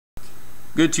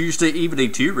Good Tuesday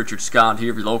evening to you. Richard Scott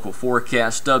here for your local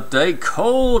forecast update.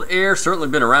 Cold air certainly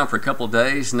been around for a couple of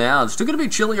days now. It's still going to be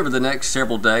chilly over the next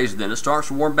several days, and then it starts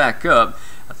to warm back up.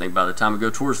 I think by the time we go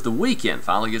towards the weekend,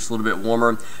 finally gets a little bit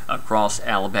warmer across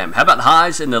Alabama. How about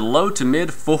highs in the low to mid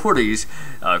 40s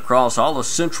across all of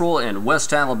central and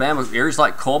west Alabama? Areas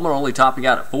like Coleman only topping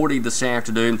out at 40 this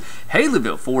afternoon.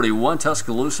 Haleyville 41,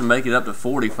 Tuscaloosa making it up to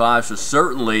 45, so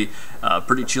certainly a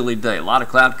pretty chilly day. A lot of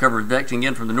cloud cover vecting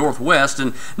in from the northwest,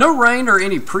 and no rain or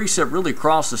any precip really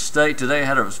across the state today. I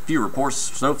had a few reports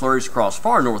of snow flurries across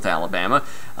far north Alabama.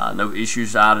 No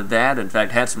issues out of that. In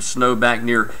fact, had some snow back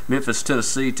near Memphis,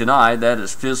 Tennessee tonight. That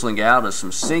is fizzling out as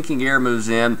some sinking air moves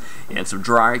in and some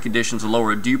drier conditions, a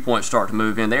lower dew point start to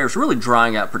move in. The air is really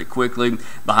drying out pretty quickly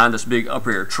behind this big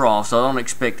upper air trough, so I don't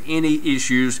expect any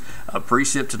issues of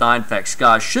precip tonight. In fact,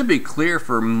 skies should be clear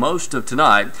for most of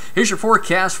tonight. Here's your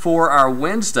forecast for our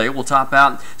Wednesday. We'll top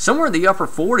out somewhere in the upper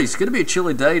 40s. It's going to be a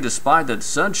chilly day despite that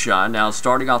sunshine. Now,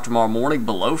 starting off tomorrow morning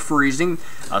below freezing.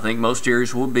 I think most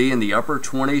areas will be in the upper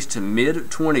 20s to mid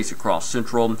 20s across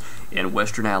central and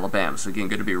western Alabama. So again,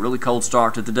 going to be a really cold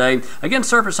start to the day. Again,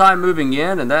 surface high moving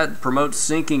in, and that promotes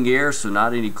sinking air, so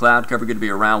not any cloud cover going to be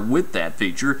around with that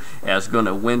feature as going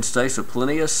to Wednesday, so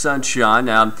plenty of sunshine.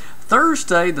 Now,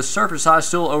 Thursday, the surface high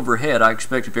still overhead. I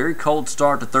expect a very cold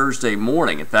start to Thursday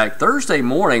morning. In fact, Thursday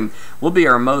morning will be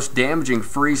our most damaging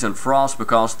freeze and frost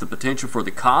because of the potential for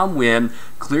the calm wind,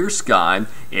 clear sky,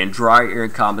 and dry air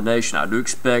in combination. I do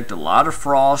expect a lot of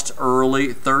frost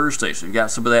early Thursday. So you've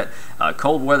got some of that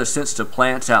cold weather sensitive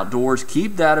plants outdoors.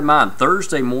 Keep that in mind.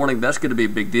 Thursday morning, that's going to be a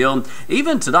big deal.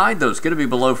 Even tonight, though, it's going to be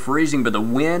below freezing, but the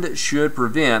wind should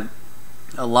prevent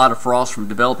a lot of frost from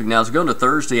developing. Now, as we go into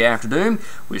Thursday afternoon,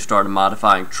 we started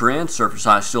modifying trend. Surface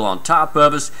high still on top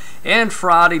of us. And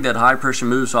Friday, that high pressure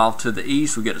moves off to the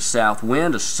east. We get a south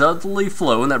wind, a southerly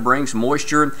flow, and that brings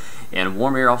moisture and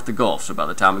warm air off the Gulf. So by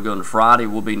the time we go into Friday,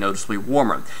 we'll be noticeably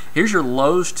warmer. Here's your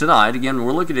lows tonight. Again,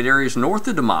 we're looking at areas north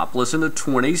of Demopolis in the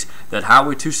 20s. That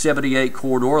Highway 278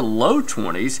 corridor, low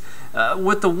 20s.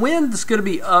 With the wind that's going to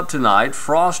be up tonight,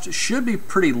 frost should be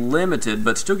pretty limited,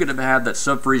 but still going to have that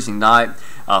sub-freezing night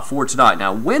for tonight.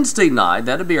 Now, Wednesday night,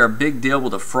 that'll be our big deal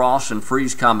with the frost and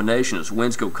freeze combination. As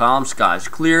winds go calm, skies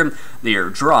clear, the air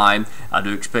dry. I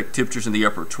do expect temperatures in the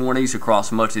upper 20s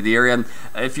across much of the area.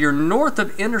 If you're north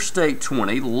of Interstate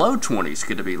 20, low 20s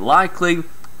going to be likely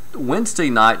Wednesday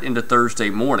night into Thursday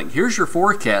morning. Here's your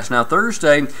forecast. Now,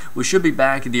 Thursday, we should be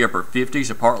back in the upper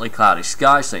 50s, a partly cloudy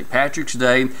sky. St. Patrick's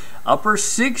Day, upper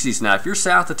 60s. Now, if you're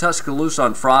south of Tuscaloosa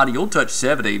on Friday, you'll touch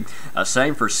 70.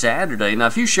 Same for Saturday. Now,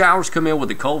 a few showers come in with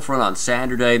the cold front on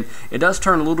Saturday. It does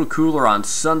turn a little cooler on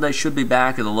Sunday. Should be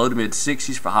back in the low to mid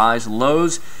 60s for highs.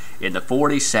 Lows in the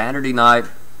 40s Saturday night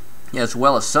as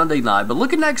well as Sunday night. But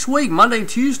look at next week, Monday and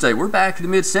Tuesday, we're back in the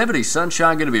mid-70s.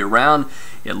 Sunshine going to be around.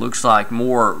 It looks like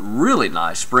more really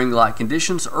nice spring-like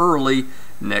conditions early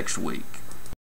next week.